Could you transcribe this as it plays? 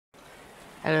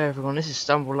Hello everyone, this is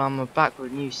I'm back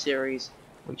with a new series,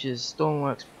 which is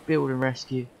Stormworks Build and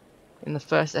Rescue. In the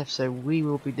first episode we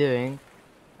will be doing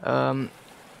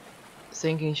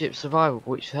Sinking Ship Survival,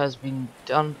 which has been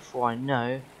done before, I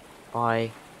know,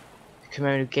 by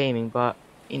Camodo Gaming, but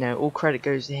you know, all credit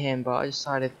goes to him. But I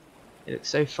decided it looks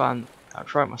so fun, I'll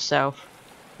try it myself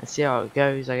and see how it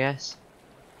goes, I guess.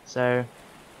 So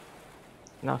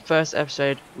in our first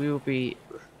episode we will be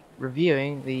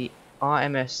reviewing the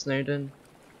RMS Snowden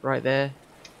right there.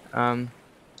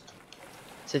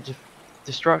 It's a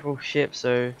destructible ship,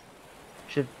 so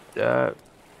should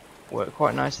work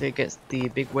quite nicely against the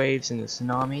big waves in the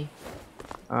tsunami.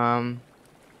 Right,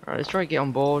 let's try to get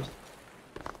on board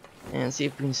and see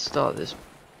if we can start this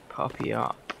puppy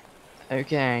up.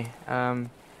 Okay, the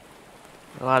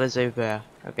ladder's over there.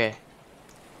 Okay,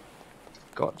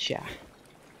 gotcha.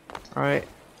 Alright,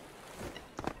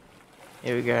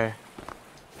 here we go.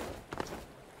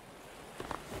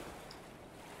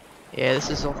 Yeah, this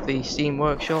is off the Steam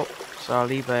Workshop, so I'll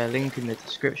leave a link in the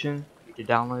description for you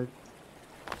to download,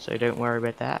 so don't worry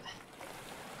about that.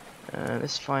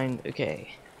 Let's find,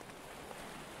 okay.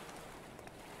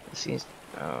 Let's see,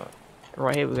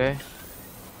 right, here we go.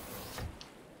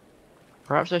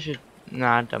 Perhaps I should,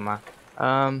 nah, don't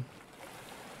mind.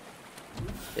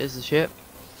 Here's the ship.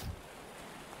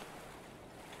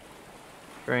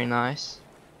 Very nice.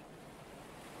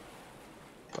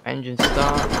 Got engine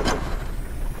start.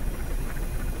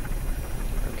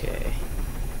 Okay.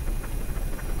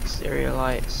 Exterior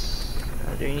lights.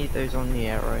 I don't need those on the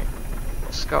air, right? Got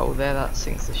a scuttle there, that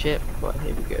sinks the ship, but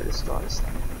here we go, let's start this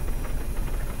thing.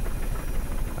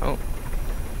 Oh.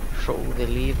 Throttle the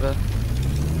lever.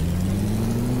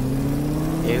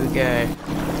 Here we go.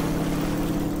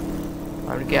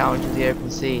 Time to get out into the open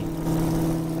sea.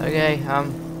 Okay,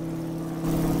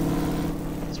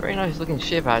 it's a very nice looking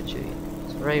ship actually.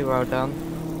 It's very well done.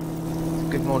 It's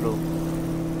a good model.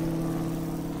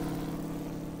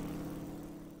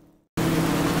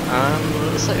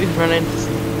 Looks like we've run into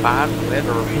some bad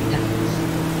weather right now.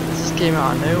 This just came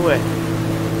out of nowhere.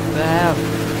 What the hell?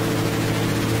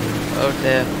 Oh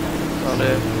dear. Oh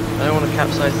dear. I don't want to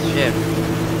capsize the ship.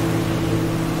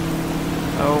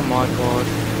 Oh my god.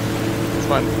 This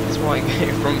might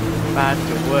go from bad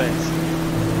to worse.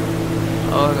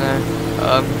 Oh no. I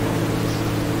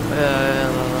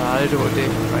don't know what to do.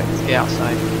 Right, let's get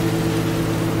outside.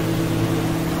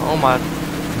 Oh my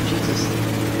Jesus.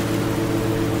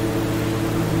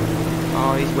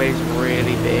 Oh, these waves are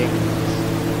really big.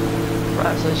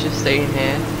 Perhaps I should stay in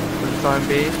here for the time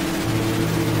being.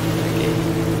 Okay.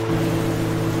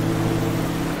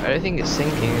 I don't think it's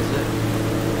sinking, is it?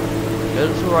 It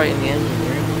looks alright in the engine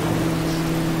room.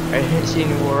 I don't see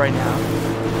any more right now.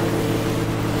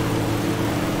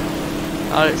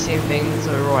 I don't see anything, it's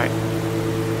alright.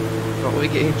 But we're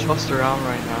getting tossed around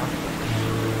right now.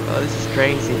 Oh, this is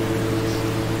crazy.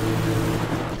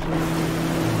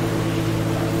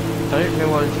 I don't know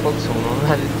why this fog's on,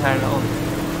 I didn't turn it on.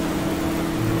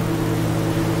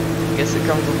 I guess it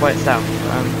comes on by itself.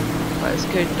 Right, let's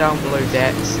go down below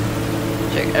decks,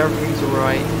 check everything's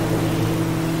alright.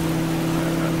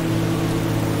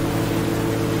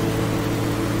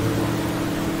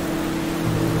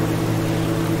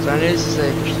 So I know this is a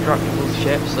destructible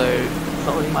ship, so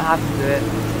something might happen to it.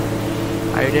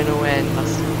 I don't know when,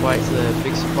 that's why it's a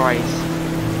big surprise.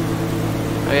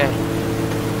 Okay.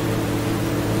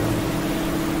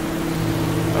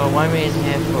 Oh, why am I in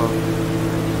here for?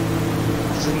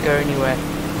 It doesn't go anywhere.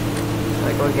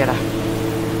 I gotta get out.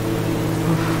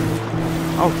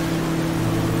 Oh!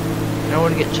 I don't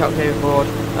want to get chucked overboard.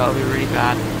 That'll be really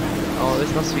bad. Oh,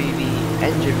 this must be the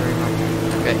engine room, I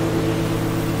think. Okay.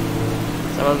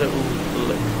 Let's have a little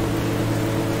look.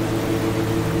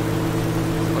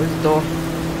 Close the door.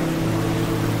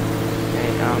 Okay,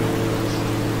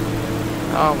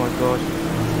 oh my god.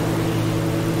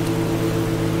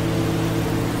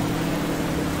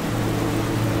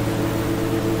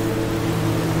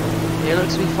 It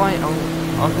looks to be fine. Oh,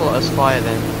 I thought it was fire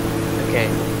then. Okay.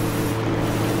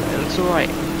 It looks alright.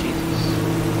 Jesus.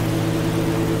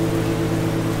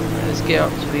 Right, let's get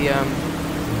up to the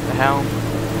helm.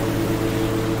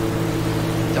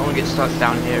 Don't want to get stuck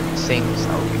down here if it sinks.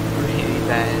 That would be really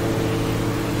bad.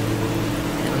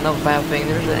 And another bad thing,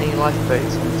 there isn't any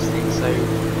lifeboats on this thing, so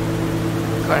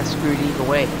we're kind of screwed either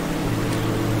way.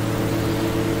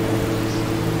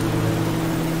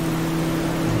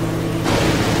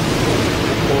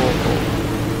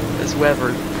 This weather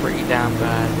is pretty damn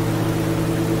bad.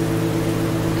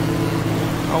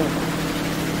 Oh,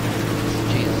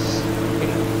 Jesus!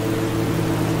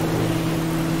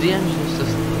 The engine's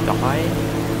just died.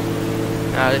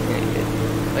 No, I don't think it did.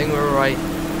 I think we're alright.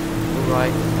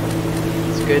 Alright.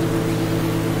 It's good.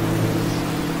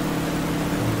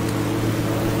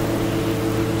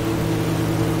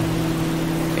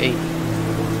 Okay.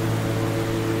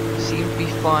 Seem to be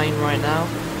fine right now.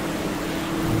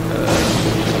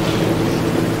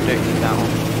 Don't need that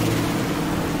one.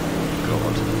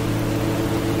 God.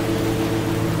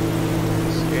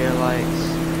 Sphere lights.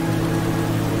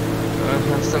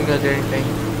 That's not gonna do anything.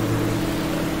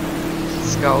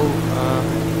 Skull.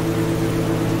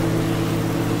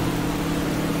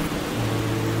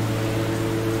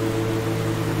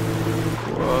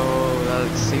 Whoa, that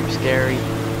looks super scary.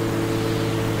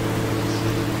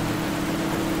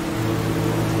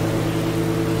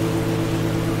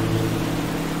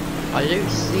 I don't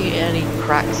see any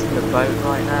cracks in the boat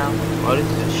right now. Well, this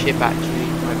is a ship actually.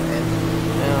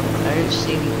 I don't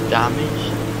see any damage,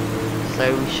 so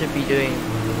we should be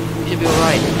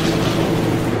alright.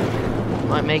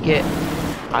 Might make it.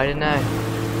 I don't know.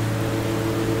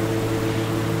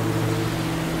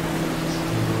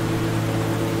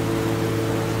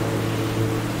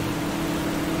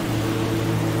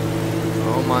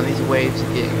 Oh man, these waves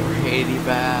are getting really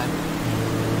bad.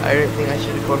 I don't think I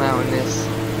should have gone out in this.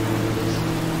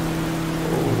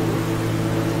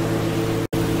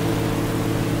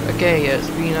 Okay, it's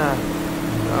been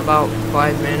about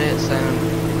 5 minutes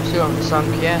and still haven't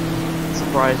sunk yet,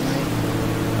 surprisingly.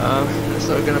 So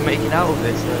we're gonna make it out of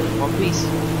this one piece.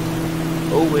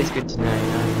 Always good to know,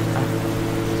 you know.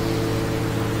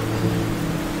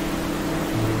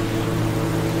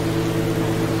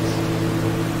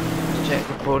 Check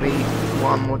the body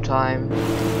one more time.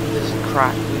 There's a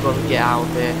crack, we've got to get out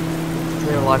of here.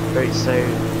 Clear a lifeboat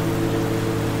soon.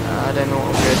 I don't know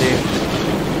what I'm gonna do.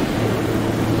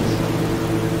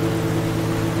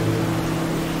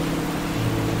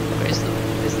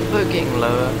 Is the boat getting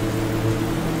lower?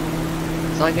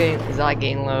 Is that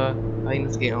getting lower? I think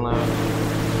it's getting lower.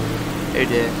 Oh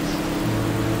dear.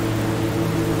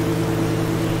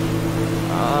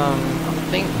 I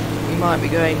think we might be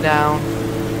going down. I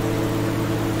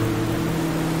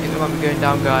think we might be going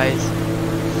down, guys.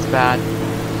 It's bad.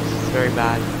 It's very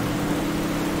bad.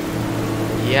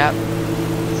 Yep.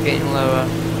 It's getting lower.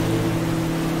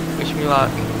 Wish me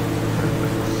luck.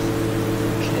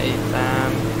 Okay,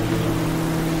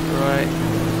 right.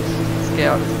 Let's get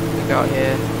out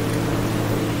here.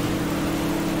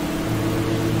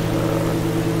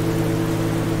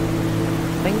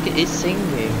 I think it is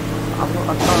sinking. I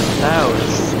can't tell.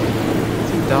 It's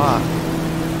too dark.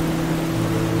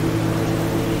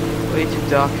 Way too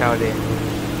dark out here.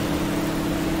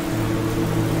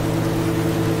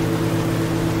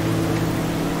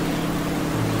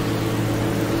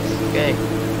 Okay.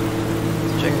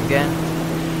 Let's check again.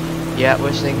 Yeah,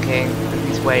 we're sinking.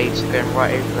 These waves are going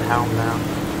right over the helm now.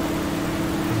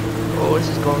 Oh, this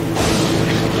has gone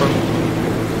from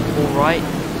alright,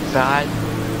 bad,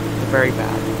 to very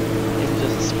bad. In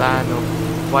just a span of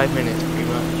 5 minutes, pretty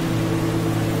much.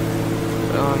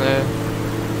 Oh no.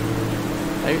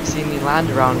 I don't see any land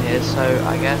around here, so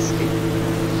I guess if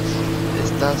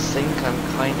this does sink, I'm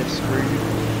kind of screwed,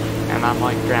 and I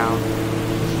might drown.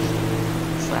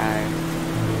 So,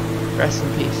 rest in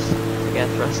peace. I guess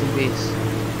rest in peace.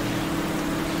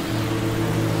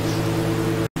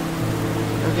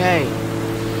 Okay.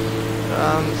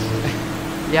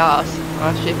 Yeah,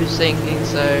 our ship is sinking,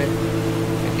 so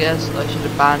I guess I should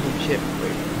abandon ship.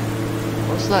 Wait,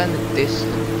 what's that in the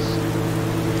distance?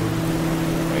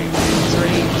 Wait, is there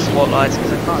any spotlights?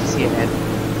 Because I can't see ahead.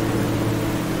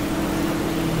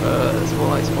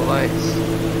 Spotlights.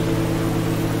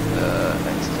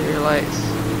 Exterior lights.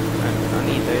 I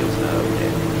need those.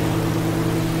 Okay.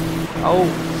 Oh,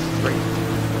 freak.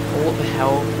 Oh, what the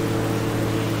hell?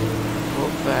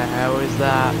 What the hell is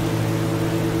that?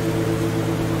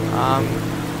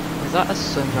 Is that a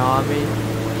tsunami?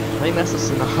 I think that's a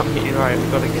tsunami. Right,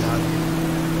 we've got to get out.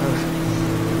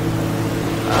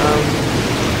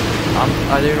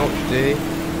 I don't know what to do.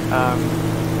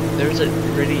 There isn't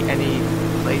really any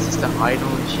places to hide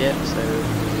on the ship, so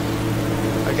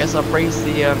I guess I'll brace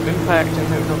the impact and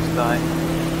hope not to die.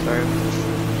 So,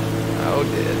 oh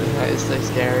dear, that is so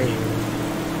scary.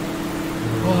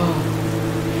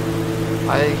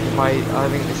 I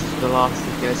think this is the last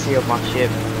you're gonna see of my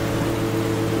ship.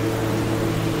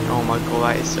 Oh my god,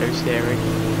 that is so scary.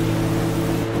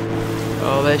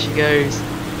 Oh, there she goes.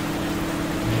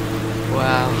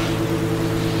 Wow.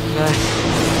 No.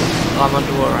 I'm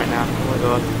underwater right now. Oh my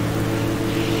god.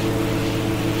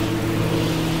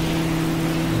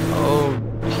 Oh,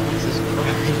 Jesus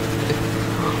Christ.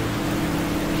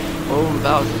 Oh,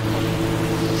 that was...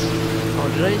 Oh,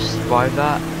 did I just survive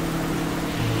that?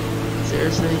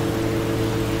 Seriously?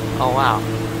 Oh wow,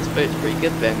 this boat's pretty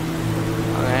good then.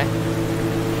 Okay.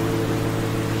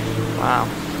 Wow.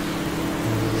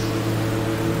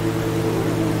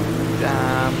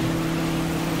 Damn.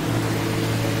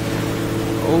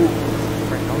 Oh,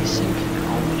 frick, are we sinking?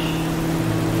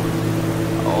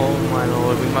 Oh my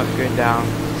lord, we might be going down.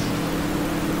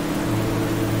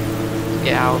 Let's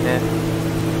get out of here.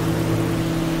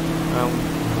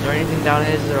 Is there anything down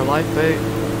here? Is there a lifeboat?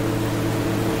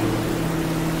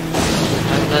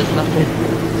 And there's nothing.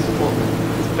 Well,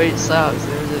 this boat sucks.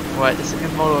 There is a, right, this is a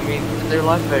Camodo. I mean, there are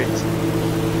lifeboats.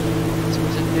 What's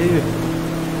supposed to do?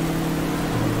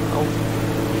 Oh.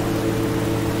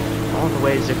 Oh, the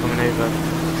waves are coming over.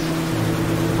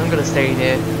 I'm gonna stay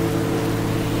here.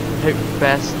 Hope for the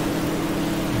best.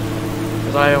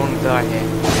 Because I don't want to die here.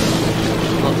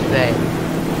 Not today.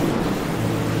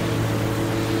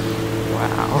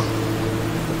 Wow.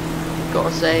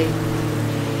 Gotta say,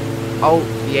 oh,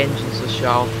 the engines are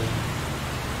sharp.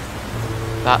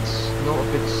 That's not a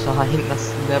good sign.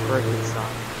 That's never a good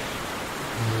sign.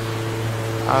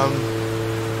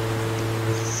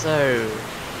 So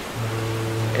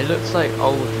it looks like,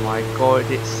 oh my god,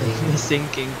 it's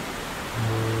sinking.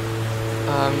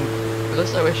 It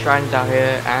looks like we're stranded out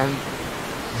here, and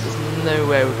there's no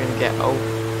way we're gonna get. Oh,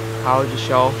 power just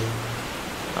shut off.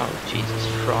 Oh Jesus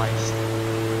Christ.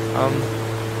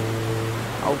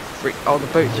 Oh freak! Oh, the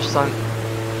boat just sunk.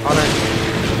 Oh no!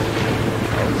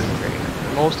 Oh freak!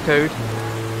 Morse code.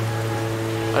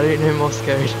 I don't know Morse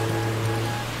code.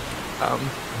 Oh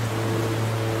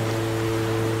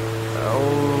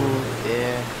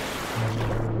dear.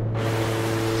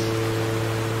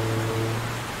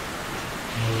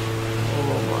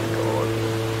 Oh my god.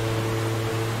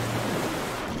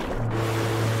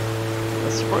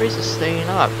 I'm surprised it's staying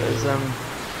up, because I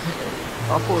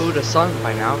thought it would have sunk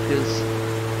by now, because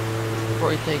it's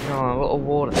probably taken on a lot of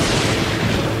water.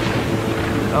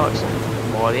 Oh, it's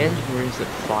more. The engine rooms look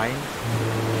fine.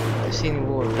 I've seen the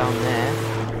water down there.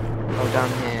 Oh, down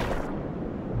here.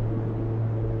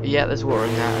 Yeah, there's water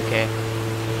in there. Okay.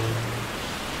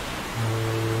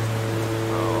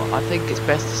 Oh, I think it's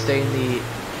best to stay in the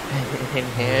in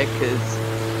here, because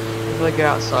if I go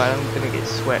outside, I'm gonna get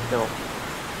swept off.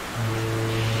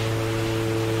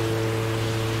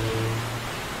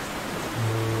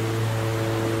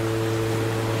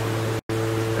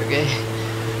 Okay,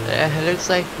 it looks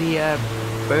like the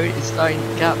boat is starting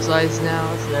to capsize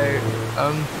now, so,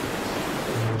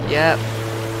 yep,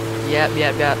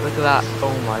 look at that,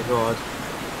 oh my god.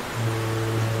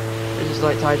 It's just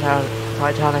like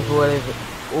Titanic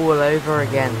all over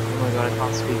again. Oh my god, I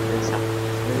can't speak for this, all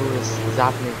this is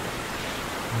happening.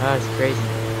 Oh, it's crazy.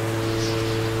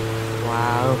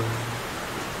 Wow.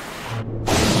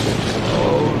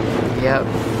 Oh, yep.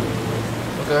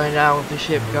 We're going down with the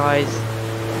ship, guys.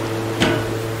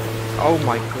 Oh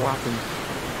my god, what happened?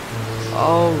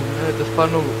 Oh no, the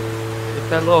funnel, it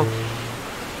fell off.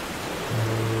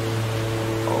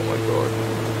 Oh my god.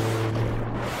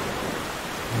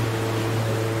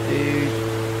 Dude.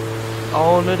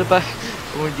 Oh no, the back.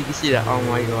 Oh, did you see that? Oh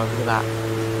my god, look at that.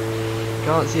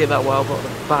 Can't see it that well, but the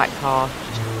back half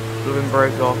just blew and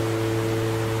broke off.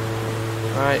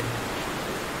 Right.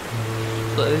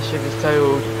 So this ship is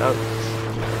totaled. Oh.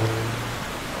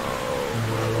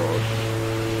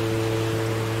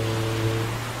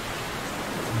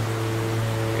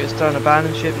 It's time to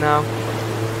abandon ship now.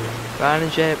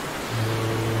 Abandon ship.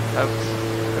 Oh,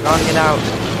 I can't get out.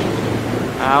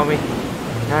 Help me.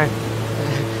 No.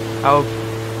 Oh,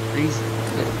 please.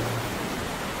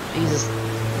 Jesus.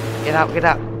 Get out, get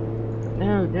out.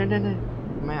 No.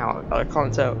 I'm out. I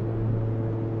can't tell.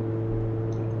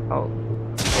 Oh.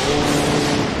 Oh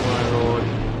my lord.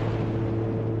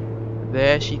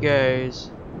 There she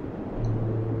goes.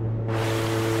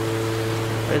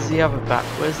 Where's the other back?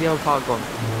 Where's the other part gone?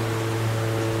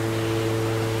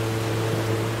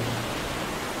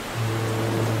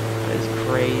 That is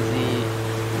crazy.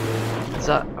 Is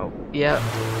that? Oh, yeah.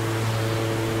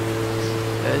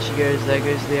 There she goes. There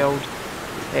goes the old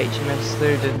HMS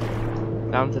Snowden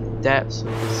down to the depths of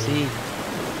the sea.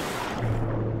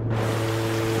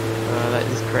 That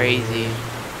is crazy.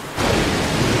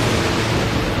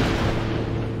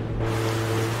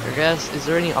 I guess, is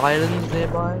there any islands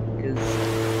nearby? Because,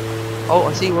 oh,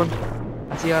 I see one.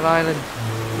 I see an island.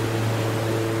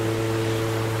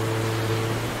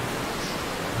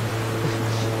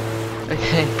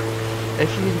 Okay, if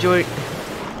you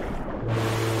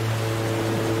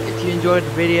enjoyed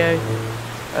the video,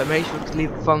 make sure to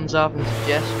leave a thumbs up and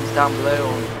suggestions down below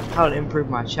on how to improve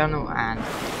my channel and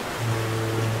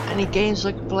any games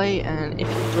I can play. And if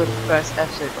you enjoyed the first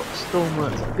episode of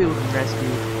Stormworks Build and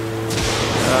Rescue,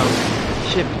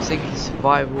 ship sinking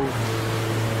survival.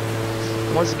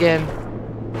 Once again,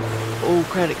 all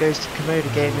credit goes to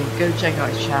Camodo Gaming. Go check out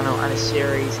his channel and his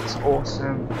series, it's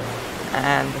awesome.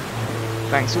 And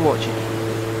thanks for watching.